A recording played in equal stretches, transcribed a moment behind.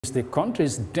The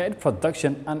country's date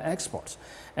production and exports,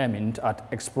 aimed at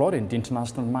exploring the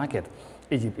international market.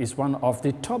 Egypt is one of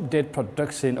the top date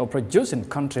producing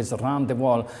countries around the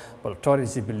world, but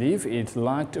authorities believe it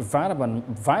lacked a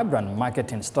vibrant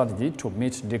marketing strategy to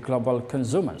meet the global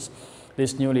consumers.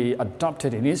 This newly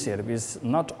adopted initiative is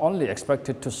not only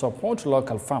expected to support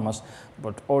local farmers,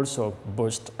 but also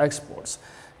boost exports.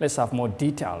 Let's have more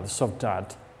details of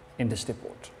that in this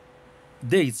report.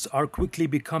 Dates are quickly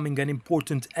becoming an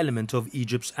important element of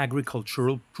Egypt's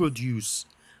agricultural produce.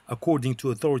 According to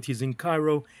authorities in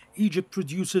Cairo, Egypt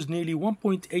produces nearly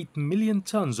 1.8 million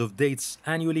tons of dates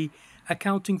annually,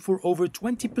 accounting for over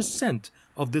 20%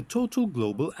 of the total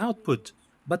global output.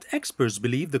 But experts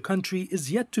believe the country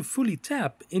is yet to fully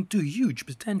tap into huge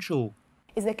potential.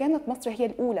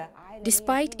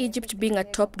 Despite Egypt being a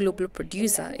top global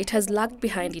producer, it has lagged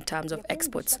behind in terms of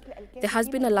exports. There has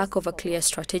been a lack of a clear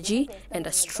strategy and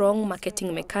a strong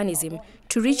marketing mechanism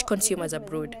to reach consumers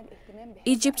abroad.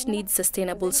 Egypt needs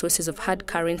sustainable sources of hard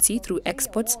currency through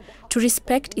exports to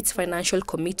respect its financial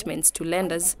commitments to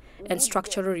lenders and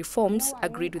structural reforms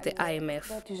agreed with the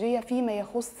IMF.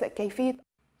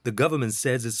 The government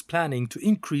says it's planning to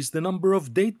increase the number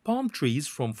of date palm trees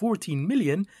from 14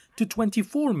 million to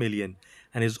 24 million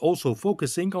and is also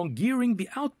focusing on gearing the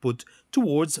output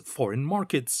towards foreign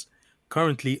markets.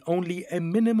 Currently, only a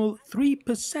minimal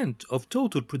 3% of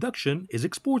total production is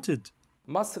exported.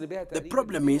 The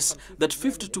problem is that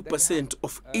 52%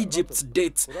 of Egypt's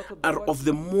dates are of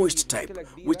the moist type,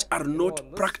 which are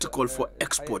not practical for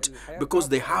export because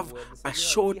they have a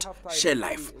short shelf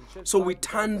life. So we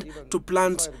turned to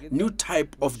plant new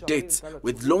type of dates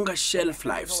with longer shelf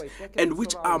lives and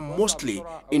which are mostly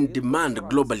in demand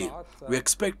globally. We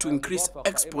expect to increase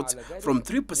exports from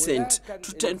 3%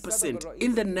 to 10%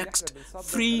 in the next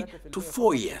 3 to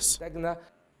 4 years.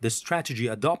 The strategy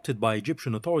adopted by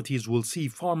Egyptian authorities will see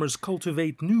farmers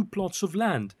cultivate new plots of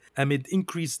land amid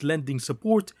increased lending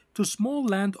support to small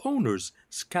landowners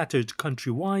scattered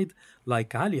countrywide,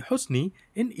 like Ali Hosni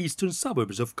in eastern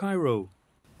suburbs of Cairo.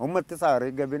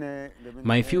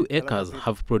 My few acres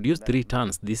have produced 3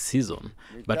 tons this season,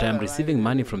 but I am receiving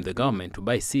money from the government to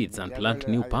buy seeds and plant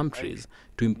new palm trees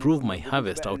to improve my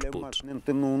harvest output.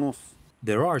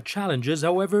 There are challenges,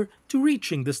 however, to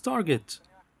reaching this target.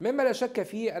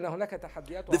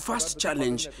 The first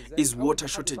challenge is water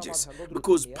shortages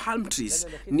because palm trees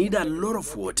need a lot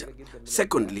of water.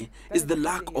 Secondly is the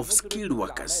lack of skilled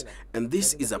workers, and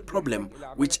this is a problem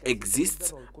which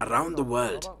exists around the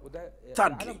world.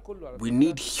 Thirdly, we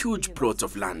need huge plots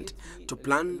of land to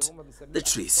plant the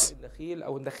trees.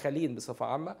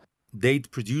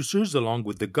 Date producers, along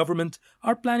with the government,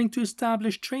 are planning to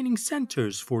establish training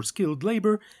centers for skilled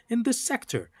labor in this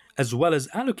sector, as well as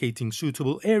allocating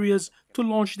suitable areas to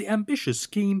launch the ambitious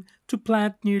scheme to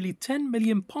plant nearly 10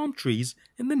 million palm trees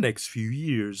in the next few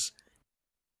years.